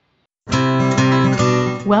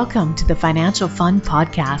Welcome to the Financial Fun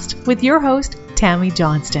Podcast with your host, Tammy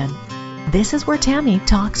Johnston. This is where Tammy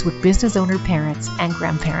talks with business owner parents and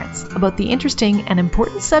grandparents about the interesting and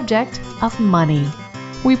important subject of money.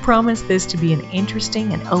 We promise this to be an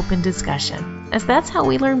interesting and open discussion, as that's how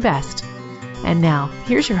we learn best. And now,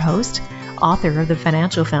 here's your host, author of the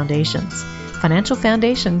Financial Foundations. Financial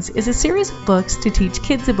Foundations is a series of books to teach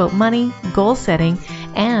kids about money, goal setting,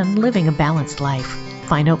 and living a balanced life.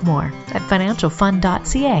 Find out more at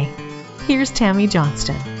financialfun.ca. Here's Tammy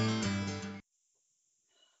Johnston.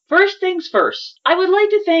 First things first, I would like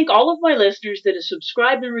to thank all of my listeners that have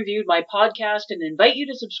subscribed and reviewed my podcast and invite you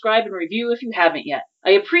to subscribe and review if you haven't yet. I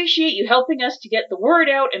appreciate you helping us to get the word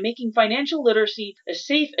out and making financial literacy a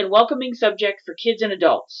safe and welcoming subject for kids and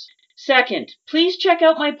adults. Second, please check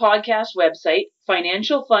out my podcast website,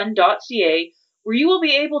 financialfun.ca, where you will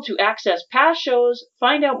be able to access past shows,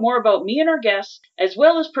 find out more about me and our guests, as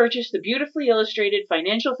well as purchase the beautifully illustrated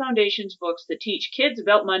Financial Foundations books that teach kids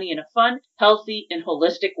about money in a fun, healthy, and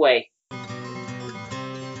holistic way.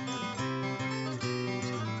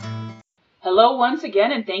 Hello once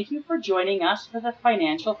again, and thank you for joining us for the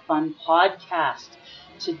Financial Fun Podcast.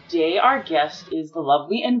 Today our guest is the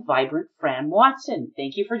lovely and vibrant Fran Watson.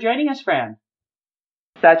 Thank you for joining us, Fran.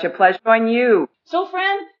 Such a pleasure on you. So,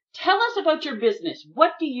 Fran, tell us about your business.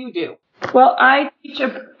 What do you do? Well, I teach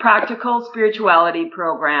a practical spirituality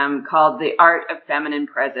program called The Art of Feminine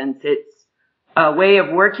Presence. It's a way of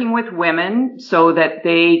working with women so that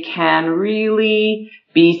they can really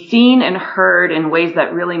be seen and heard in ways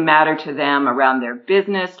that really matter to them around their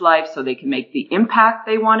business life, so they can make the impact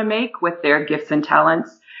they want to make with their gifts and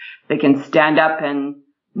talents. They can stand up and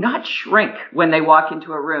not shrink when they walk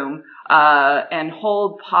into a room, and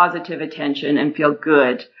hold positive attention and feel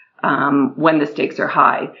good when the stakes are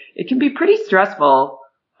high. It can be pretty stressful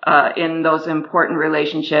in those important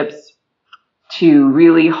relationships to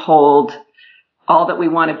really hold all that we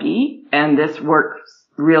want to be, and this work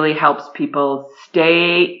really helps people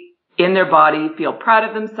stay in their body, feel proud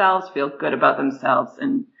of themselves, feel good about themselves,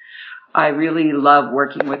 and I really love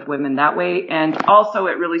working with women that way. And also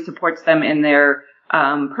it really supports them in their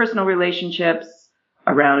personal relationships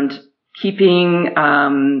around keeping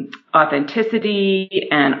authenticity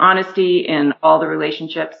and honesty in all the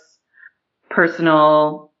relationships,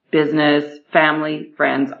 personal, business, family,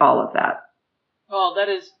 friends, all of that. Well, that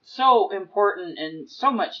is so important and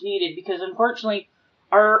so much needed, because unfortunately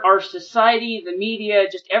our society, the media,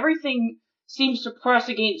 just everything seems to press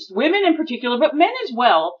against women in particular, but men as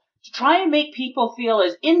well, to try and make people feel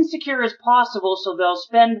as insecure as possible, so they'll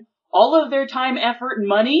spend all of their time, effort, and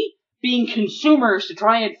money being consumers to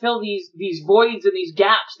try and fill these voids and these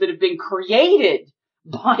gaps that have been created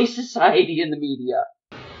by society and the media.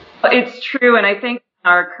 It's true, and I think in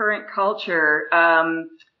our current culture,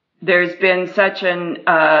 there's been such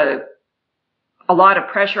a lot of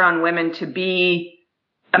pressure on women to be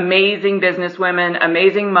amazing businesswomen,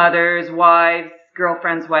 amazing mothers, wives,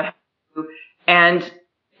 girlfriends, what have you, and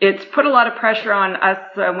it's put a lot of pressure on us.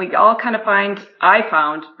 We all kind of I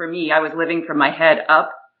found, for me, I was living from my head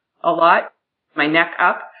up a lot, my neck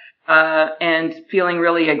up, and feeling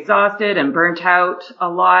really exhausted and burnt out a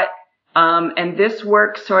lot. And this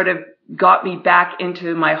work sort of got me back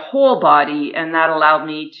into my whole body, and that allowed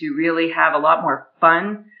me to really have a lot more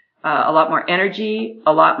fun, a lot more energy,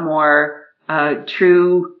 a lot more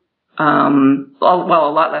true, a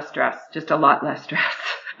lot less stress, just a lot less stress.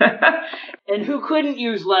 And who couldn't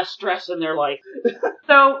use less stress in their life?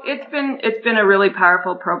 So it's been a really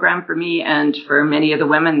powerful program for me and for many of the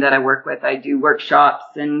women that I work with. I do workshops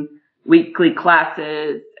and weekly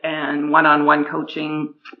classes and one-on-one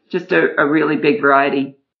coaching, just a really big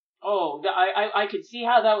variety. Oh, I could see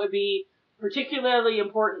how that would be particularly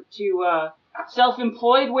important to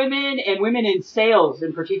self-employed women and women in sales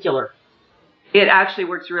in particular. It actually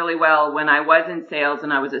works really well. When I was in sales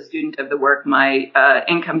and I was a student of the work, my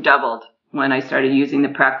income doubled when I started using the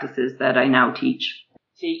practices that I now teach.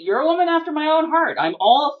 See, you're a woman after my own heart. I'm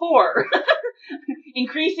all for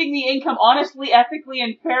increasing the income honestly, ethically,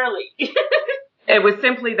 and fairly. It was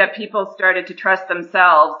simply that people started to trust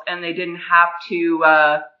themselves, and they didn't have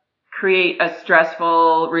to create a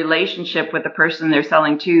stressful relationship with the person they're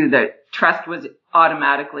selling to. The trust was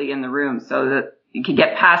automatically in the room, so that you could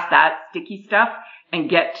get past that sticky stuff and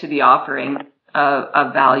get to the offering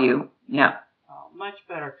of value. Yeah. Oh, much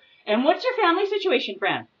better. And what's your family situation,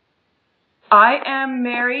 Fran? I am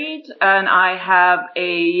married, and I have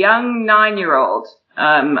a young 9-year-old,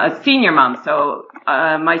 a senior mom. So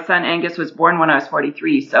my son Angus was born when I was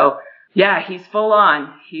 43. So yeah, he's full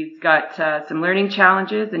on. He's got some learning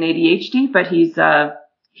challenges and ADHD, but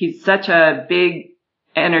he's such a big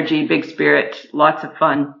energy, big spirit, lots of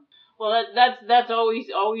fun. Well, that's always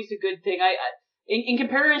a good thing. In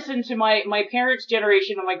comparison to my parents'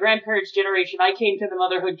 generation and my grandparents' generation, I came to the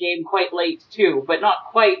motherhood game quite late too, but not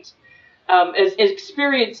quite as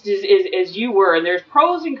experienced as you were. And there's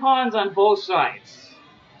pros and cons on both sides.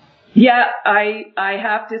 Yeah, I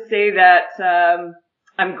have to say that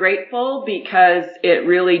I'm grateful because it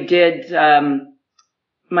really did.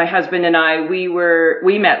 My husband and I,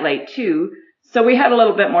 we met late too, so we had a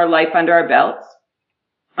little bit more life under our belts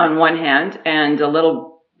on one hand, and a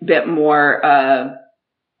little bit more of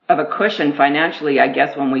a cushion financially, I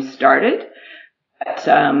guess, when we started. But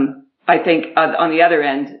I think on the other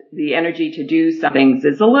end, the energy to do some things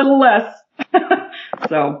is a little less.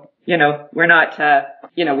 So, we're not,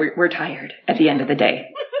 we're tired at the end of the day.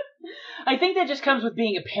 I think that just comes with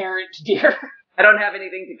being a parent, dear. I don't have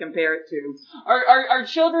anything to compare it to. Our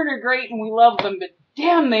children are great and we love them, but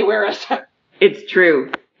damn, they wear us out. It's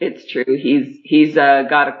true. He's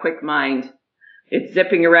got a quick mind. It's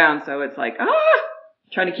zipping around, so it's like,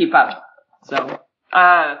 trying to keep up. So,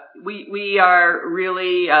 we are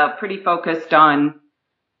really, pretty focused on,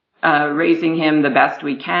 raising him the best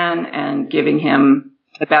we can and giving him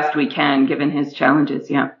the best we can given his challenges.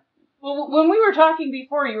 Yeah. Well, when we were talking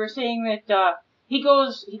before, you were saying that, he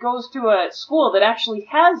goes to a school that actually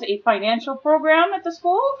has a financial program at the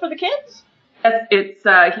school for the kids?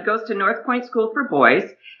 Yes, he goes to North Point School for Boys,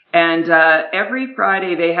 and every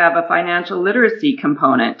Friday they have a financial literacy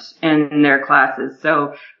component in their classes.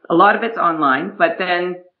 So a lot of it's online, but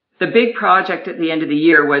then the big project at the end of the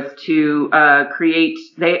year was to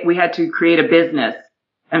we had to create a business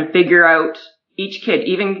and figure out each kid,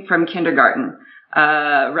 even from kindergarten,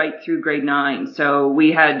 right through grade 9. So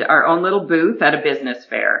we had our own little booth at a business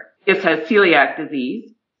fair. This has celiac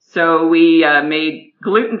disease. So we made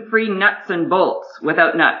gluten-free nuts and bolts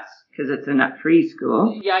without nuts because it's a nut-free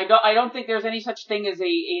school. Yeah, I don't think there's any such thing as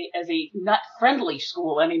a nut-friendly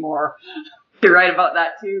school anymore. You're right about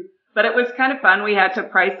that too. But it was kind of fun. We had to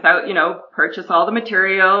price out, purchase all the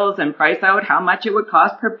materials and price out how much it would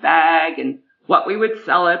cost per bag and what we would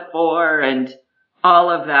sell it for and all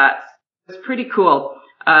of that. It was pretty cool.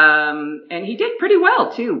 And he did pretty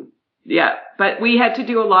well too. Yeah. But we had to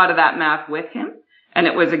do a lot of that math with him. And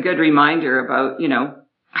it was a good reminder about,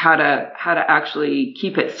 how to actually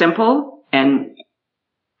keep it simple and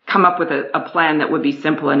come up with a plan that would be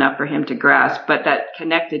simple enough for him to grasp, but that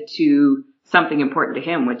connected to something important to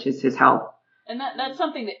him, which is his health. And that's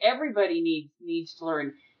something that everybody needs to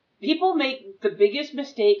learn. People make the biggest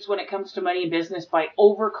mistakes when it comes to money and business by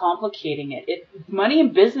overcomplicating it. Money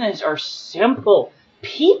and business are simple.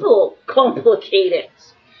 People complicate it.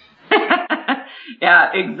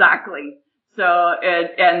 Yeah, exactly. So,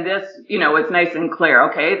 and this, it's nice and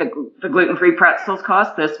clear. Okay, the gluten-free pretzels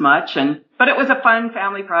cost this much, but it was a fun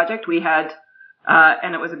family project we had,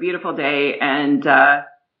 and it was a beautiful day, and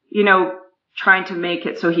trying to make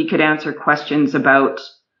it so he could answer questions about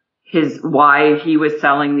why he was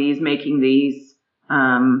selling these, making these,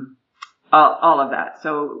 all of that.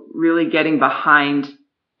 So really getting behind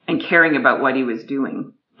and caring about what he was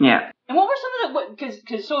doing. Yeah. And what were some of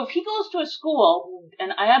because so if he goes to a school,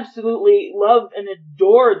 and I absolutely love and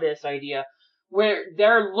adore this idea, where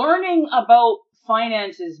they're learning about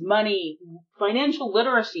finances, money, financial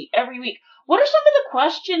literacy every week, what are some of the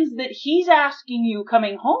questions that he's asking you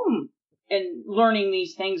coming home and learning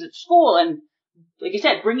these things at school? And like I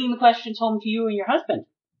said, bringing the questions home to you and your husband.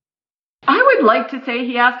 I would like to say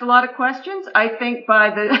he asked a lot of questions. I think by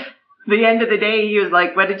the end of the day, he was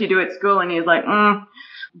like, what did you do at school? And he was like,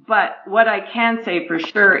 But what I can say for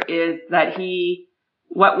sure is that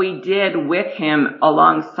what we did with him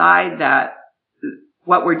alongside that,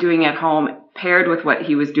 what we're doing at home, paired with what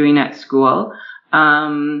he was doing at school,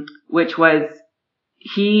 which was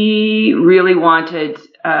he really wanted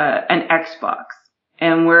an Xbox.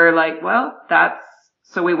 And we're like, well,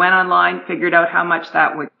 so we went online, figured out how much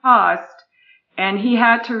that would cost, and he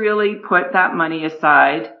had to really put that money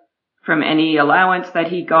aside from any allowance that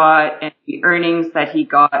he got and the earnings that he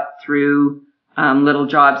got through little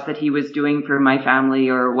jobs that he was doing for my family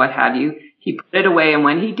or what have you. He put it away, and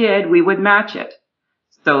when he did, we would match it,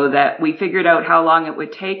 so that we figured out how long it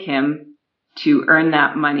would take him to earn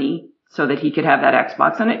that money so that he could have that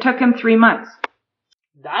Xbox. And it took him 3 months.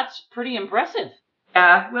 That's pretty impressive.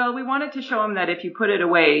 Yeah, well, we wanted to show him that if you put it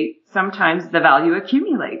away, sometimes the value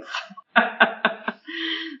accumulates.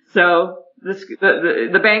 So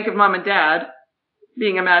the bank of mom and dad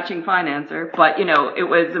being a matching financer, but it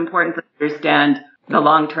was important to understand the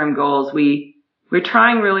long-term goals. We're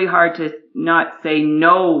trying really hard to not say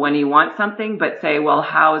no when he wants something, but say, well,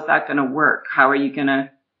 how is that going to work? How are you going to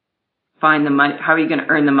find the money? How are you going to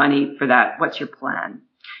earn the money for that? What's your plan?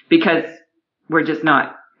 Because we're just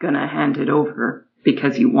not going to hand it over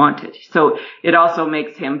because you want it. So it also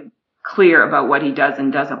makes him clear about what he does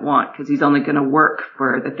and doesn't want, because he's only going to work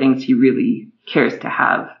for the things he really cares to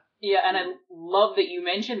have. Yeah, and I love that you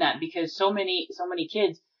mentioned that, because so many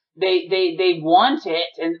kids, they want it,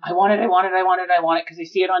 and I want it because they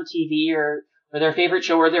see it on TV or their favorite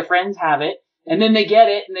show or their friends have it, and then they get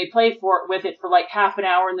it and they play with it for like half an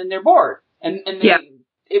hour and then they're bored.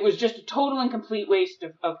 It was just a total and complete waste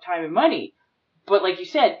of time and money. But like you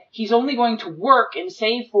said, he's only going to work and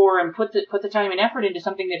save for and put the time and effort into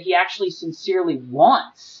something that he actually sincerely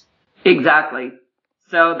wants. Exactly.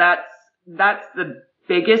 So that's the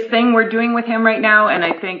biggest thing we're doing with him right now. And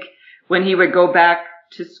I think when he would go back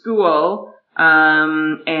to school,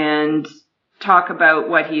 and talk about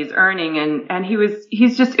what he's earning, and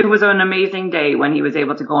it was an amazing day when he was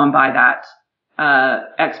able to go and buy that,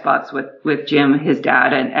 Xbox with Jim, his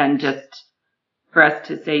dad, and just for us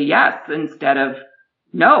to say yes instead of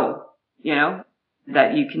no,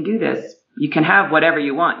 that you can do this. You can have whatever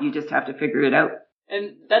you want. You just have to figure it out.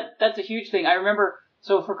 And that's a huge thing. I remember,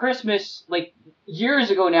 so for Christmas, like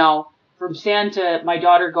years ago now, from Santa, my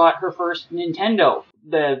daughter got her first Nintendo,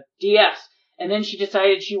 the DS. And then she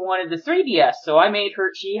decided she wanted the 3DS. So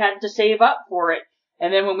she had to save up for it.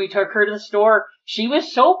 And then when we took her to the store, she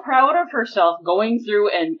was so proud of herself going through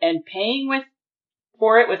and paying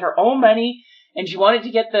for it with her own money. And she wanted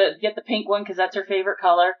to get the pink one because that's her favorite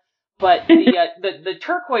color. But the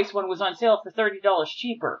turquoise one was on sale for $30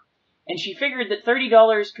 cheaper. And she figured that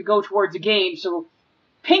 $30 could go towards a game. So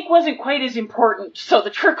pink wasn't quite as important. So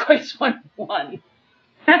the turquoise one won.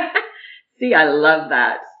 See, I love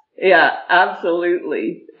that. Yeah,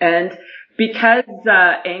 absolutely. And because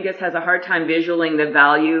Angus has a hard time visualizing the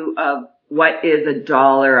value of what is $1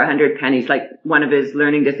 or 100 pennies, like one of his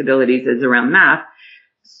learning disabilities is around math.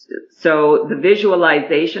 So the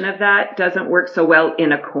visualization of that doesn't work so well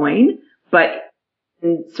in a coin, but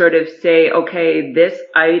sort of say, okay, this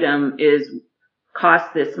item costs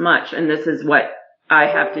this much, and this is what I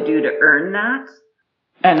have to do to earn that,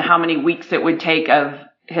 and how many weeks it would take of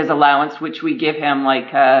his allowance, which we give him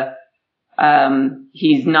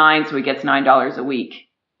he's 9, so he gets $9 a week.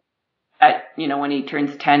 When he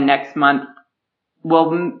turns 10 next month,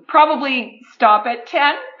 we'll probably stop at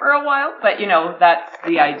 10 for a while, but that's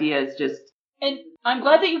the idea, is just. And I'm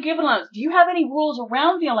glad that you give allowance. Do you have any rules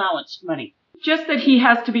around the allowance money? Just that he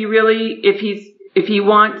has to be really, if he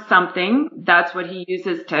wants something, that's what he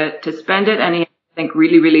uses to spend it, and he has to think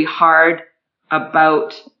really, really hard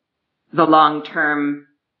about the long-term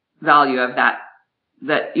value of that,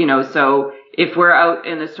 so if we're out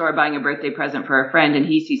in the store buying a birthday present for a friend and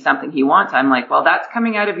he sees something he wants, I'm like, well, that's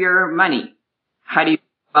coming out of your money. How do you feel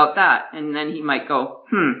about that? And then he might go,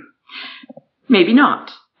 maybe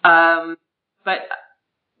not. But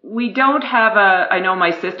we don't have I know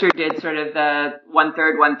my sister did sort of the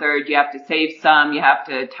 1/3. You have to save some, you have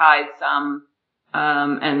to tithe some,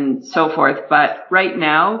 and so forth. But right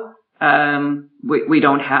now, we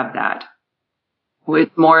don't have that.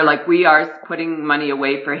 It's more like we are putting money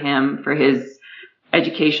away for him for his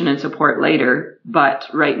education and support later. But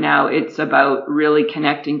right now it's about really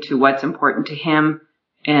connecting to what's important to him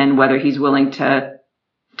and whether he's willing to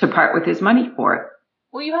part with his money for it.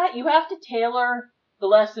 Well, you have to tailor the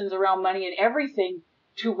lessons around money and everything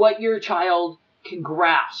to what your child can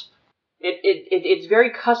grasp. It's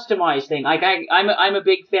very customized thing. Like I'm a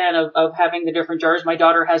big fan of having the different jars. My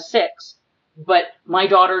daughter has 6, but my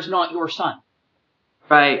daughter's not your son.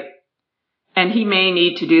 Right. And he may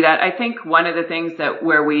need to do that. I think one of the things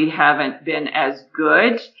where we haven't been as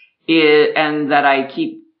good and that I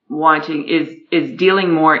keep wanting is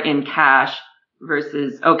dealing more in cash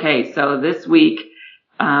versus, okay, so this week,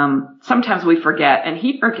 sometimes we forget and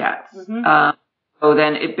he forgets. Mm-hmm. So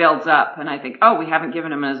then it builds up and I think, we haven't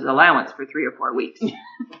given him his allowance for 3 or 4 weeks.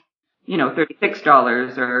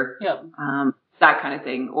 $36 or, yep. That kind of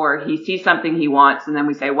thing. Or he sees something he wants and then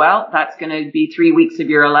we say, well, that's going to be 3 weeks of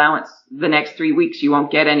your allowance. The next 3 weeks, you won't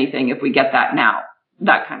get anything if we get that now.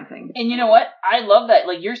 That kind of thing. And you know what? I love that.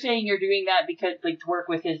 Like you're saying you're doing that because to work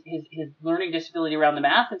with his learning disability around the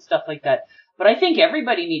math and stuff like that. But I think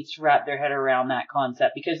everybody needs to wrap their head around that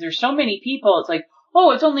concept because there's so many people. It's like,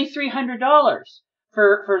 it's only $300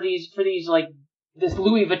 for these like this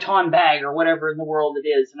Louis Vuitton bag or whatever in the world it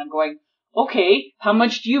is. And I'm going, okay, how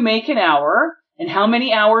much do you make an hour? And how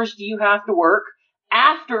many hours do you have to work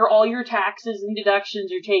after all your taxes and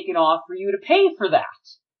deductions are taken off for you to pay for that?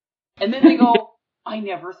 And then they go, I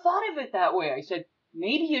never thought of it that way. I said,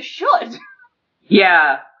 maybe you should.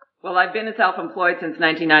 Yeah. Well, I've been self-employed since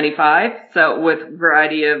 1995, so with a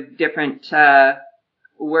variety of different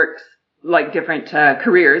works, like different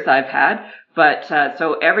careers I've had. But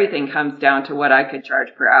so everything comes down to what I could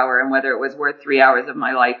charge per hour and whether it was worth 3 hours of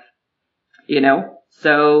my life, you know.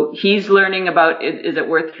 So he's learning about is it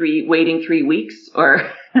worth waiting 3 weeks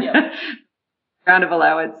or round of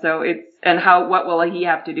allowance. So and what will he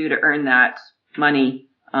have to do to earn that money?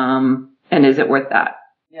 And is it worth that?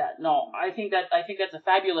 Yeah, no, I think that's a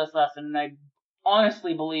fabulous lesson, and I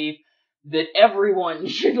honestly believe that everyone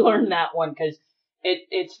should learn that one, because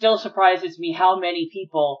it still surprises me how many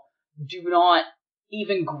people do not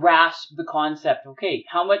even grasp the concept. Okay,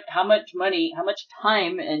 how much money, how much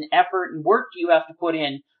time and effort and work do you have to put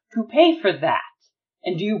in to pay for that?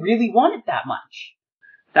 And do you really want it that much?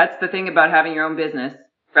 That's the thing about having your own business,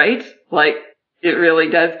 right? Like, it really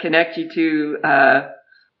does connect you to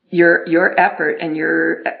your effort and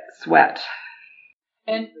your sweat.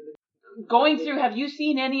 And going through, have you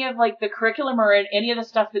seen any of like the curriculum or any of the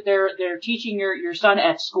stuff that they're teaching your son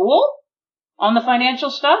at school on the financial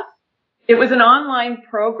stuff? It was an online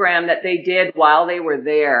program that they did while they were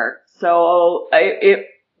there. So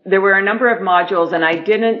there were a number of modules, and I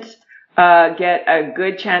didn't get a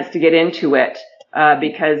good chance to get into it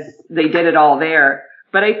because they did it all there.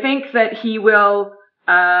 But I think that he will.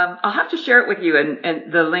 I'll have to share it with you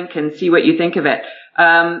and the link and see what you think of it.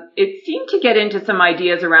 It seemed to get into some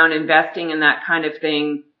ideas around investing and that kind of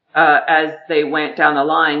thing as they went down the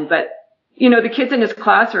line. But, you know, the kids in his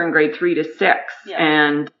class are in grade 3 to 6. Yeah.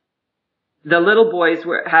 And the little boys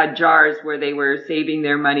had jars where they were saving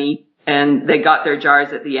their money, and they got their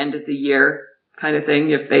jars at the end of the year kind of thing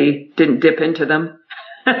if they didn't dip into them.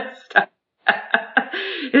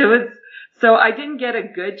 So I didn't get a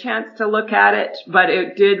good chance to look at it, but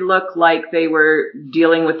it did look like they were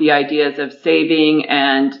dealing with the ideas of saving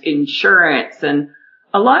and insurance and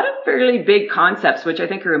a lot of fairly big concepts, which I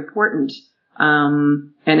think are important,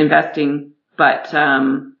 and investing. But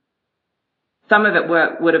some of it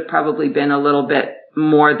would have probably been a little bit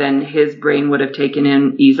more than his brain would have taken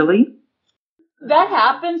in easily. That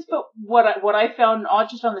happens, but what I found, not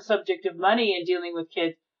just on the subject of money and dealing with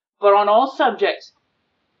kids, but on all subjects,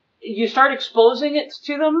 you start exposing it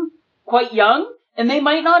to them quite young, and they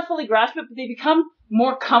might not fully grasp it, but they become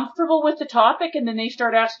more comfortable with the topic, and then they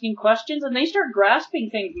start asking questions, and they start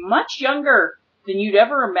grasping things much younger than you'd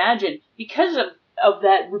ever imagine because of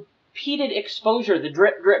that repeated exposure, the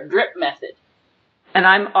drip, drip, drip method. And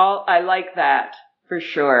I like that for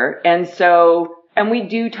sure. And we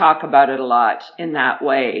do talk about it a lot in that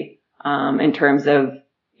way, in terms of,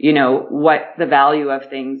 you know, what the value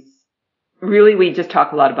of things. Really, we just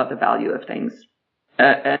talk a lot about the value of things.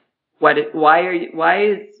 Why do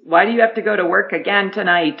you have to go to work again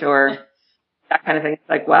tonight, or that kind of thing? It's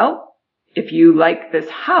like, well, if you like this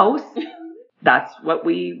house, that's what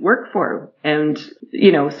we work for. And,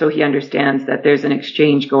 you know, so he understands that there's an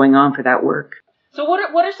exchange going on for that work. So what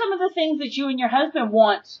are some of the things that you and your husband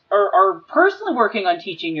want or are personally working on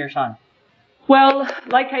teaching your son? Well,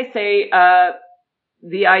 like I say,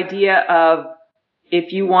 the idea of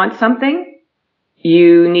if you want something,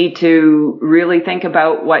 you need to really think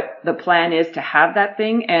about what the plan is to have that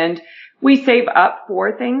thing. And we save up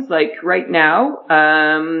for things. Like right now,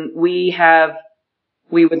 we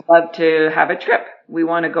would love to have a trip. We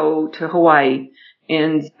want to go to Hawaii.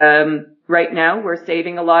 And right now we're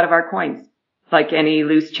saving a lot of our coins. Like any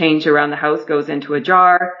loose change around the house goes into a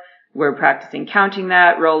jar. We're practicing counting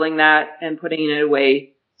that, rolling that, and putting it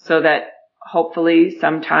away so that hopefully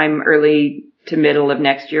sometime early to middle of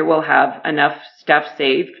next year we'll have enough stuff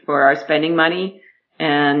saved for our spending money,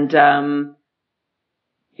 and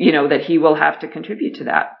you know, that he will have to contribute to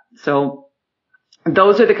that. So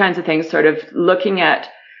those are the kinds of things, sort of looking at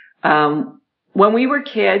when we were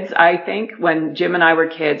kids. I think when Jim and I were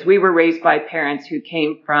kids, we were raised by parents who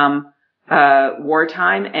came from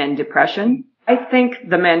wartime and depression. I think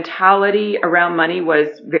the mentality around money was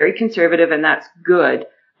very conservative, and that's good.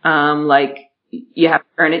 Like, you have to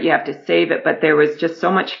earn it, you have to save it, but there was just so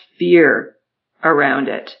much fear around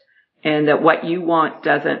it, and that what you want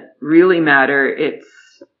doesn't really matter. It's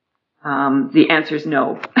the answer's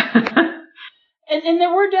no. and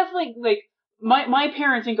there were definitely, like, my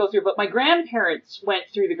parents didn't go through, but my grandparents went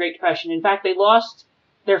through the Great Depression. In fact, they lost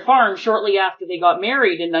their farm shortly after they got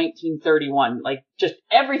married in 1931. Like, just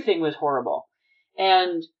everything was horrible.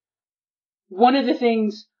 And one of the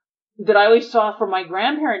things that I always saw from my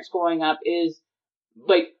grandparents growing up is,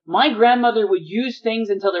 like, my grandmother would use things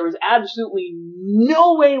until there was absolutely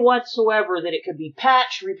no way whatsoever that it could be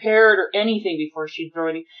patched, repaired, or anything before she'd throw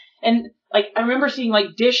any. And, like, I remember seeing,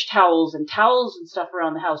 like, dish towels and stuff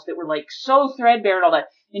around the house that were, like, so threadbare and all that.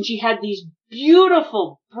 and she had these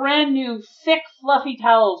beautiful, brand new, thick, fluffy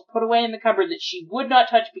towels put away in the cupboard that she would not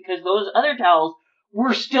touch because those other towels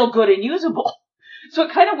were still good and usable. So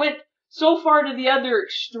it kind of went so far to the other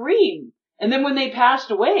extreme. And then when they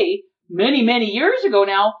passed away, many, many years ago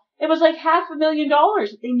now, it was like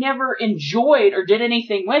 $500,000 that they never enjoyed or did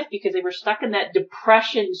anything with because they were stuck in that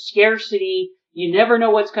depression, scarcity, you never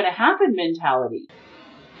know what's going to happen mentality.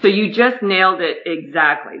 So you just nailed it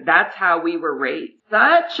exactly. That's how we were raised.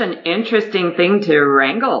 Such an interesting thing to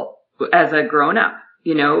wrangle as a grown-up,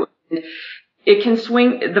 you know. It can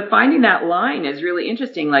swing, finding that line is really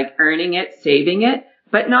interesting, like earning it, saving it,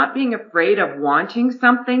 but not being afraid of wanting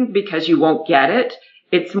something because you won't get it.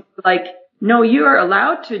 It's like, no, you are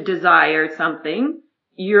allowed to desire something.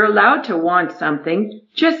 You're allowed to want something.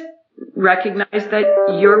 Just recognize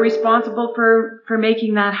that you're responsible for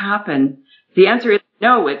making that happen. The answer is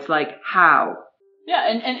no. It's like, how? Yeah,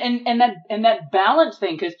 and that balance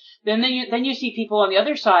thing, because then you see people on the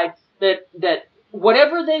other side that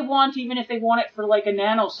whatever they want, even if they want it for like a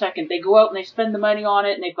nanosecond, they go out and they spend the money on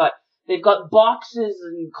it, and they've got boxes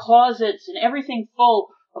and closets and everything full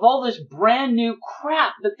of all this brand new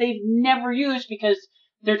crap that they've never used because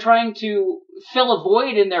they're trying to fill a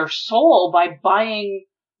void in their soul by buying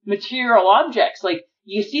material objects. Like,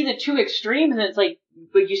 you see the two extremes, and it's like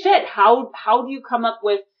you said, how do you come up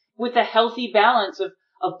with a healthy balance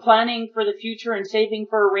of planning for the future and saving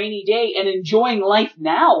for a rainy day and enjoying life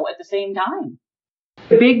now at the same time?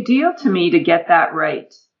 A big deal to me to get that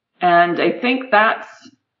right. And I think that's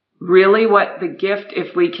really what the gift,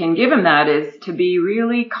 if we can give him that, is to be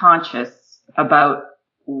really conscious about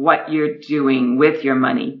what you're doing with your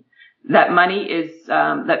money. That money is,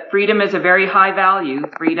 that freedom is a very high value,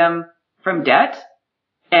 freedom from debt,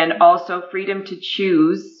 and also freedom to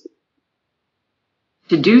choose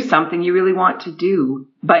to do something you really want to do.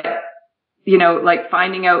 But, you know, like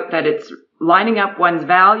finding out that it's lining up one's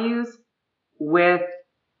values with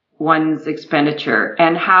one's expenditure,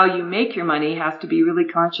 and how you make your money has to be really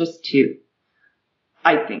conscious too,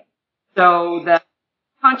 I think. So the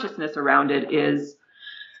consciousness around it is,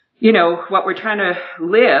 you know, what we're trying to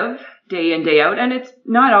live day in, day out. And it's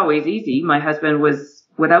not always easy. My husband was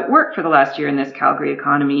without work for the last year in this Calgary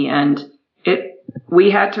economy, and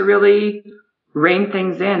we had to really rein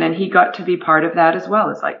things in, and he got to be part of that as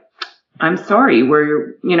well. It's like, I'm sorry,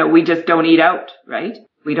 we just don't eat out, right?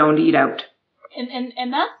 We don't eat out.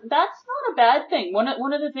 And that's not a bad thing. One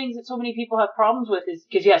of the things that so many people have problems with is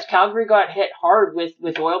because, yes, Calgary got hit hard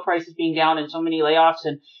with oil prices being down and so many layoffs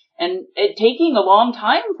and it taking a long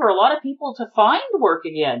time for a lot of people to find work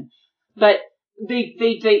again. But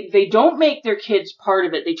they don't make their kids part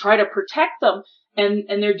of it. They try to protect them, and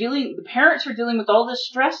the parents are dealing with all this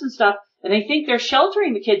stress and stuff, and they think they're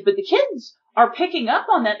sheltering the kids, but the kids are picking up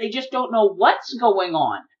on that. They just don't know what's going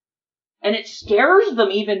on. And it scares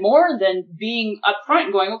them even more than being upfront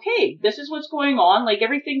and going, okay, this is what's going on. Like,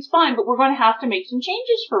 everything's fine, but we're going to have to make some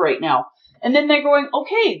changes for right now. And then they're going,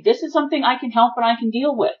 okay, this is something I can help and I can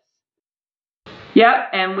deal with. Yeah.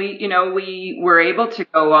 And we were able to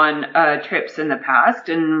go on trips in the past,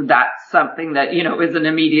 and that's something that, isn't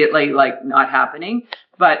immediately like not happening,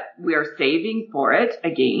 but we are saving for it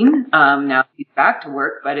again. Now he's back to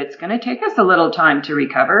work, but it's going to take us a little time to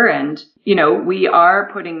recover. And, we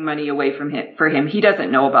are putting money away for him. He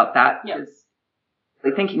doesn't know about that because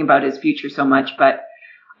we're thinking about his future so much, but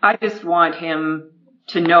I just want him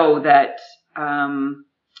to know that,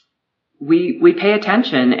 we pay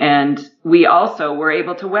attention, and we also were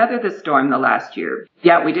able to weather the storm the last year.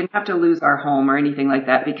 Yeah, we didn't have to lose our home or anything like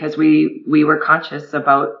that because we were conscious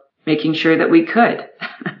about making sure that we could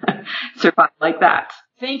survive like that.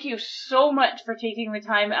 Thank you so much for taking the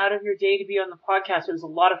time out of your day to be on the podcast. It was a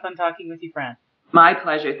lot of fun talking with you, Fran. My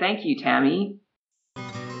pleasure. Thank you, Tammy.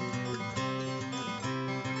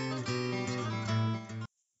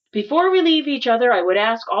 Before we leave each other, I would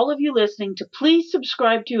ask all of you listening to please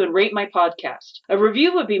subscribe to and rate my podcast. A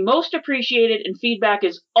review would be most appreciated, and feedback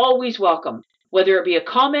is always welcome. Whether it be a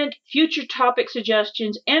comment, future topic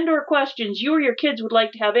suggestions, and/or questions you or your kids would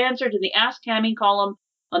like to have answered in the Ask Tammy column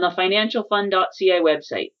on the financialfund.ca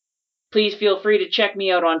website. Please feel free to check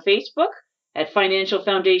me out on Facebook at Financial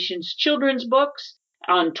Foundation's Children's Books,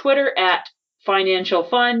 on Twitter at Financial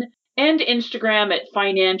Fun, and Instagram at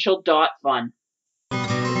financial.fun.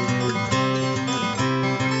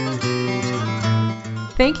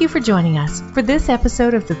 Thank you for joining us for this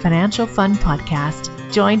episode of the Financial Fun Podcast.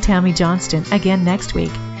 Join Tammy Johnston again next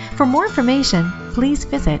week. For more information, please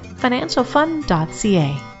visit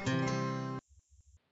financialfun.ca.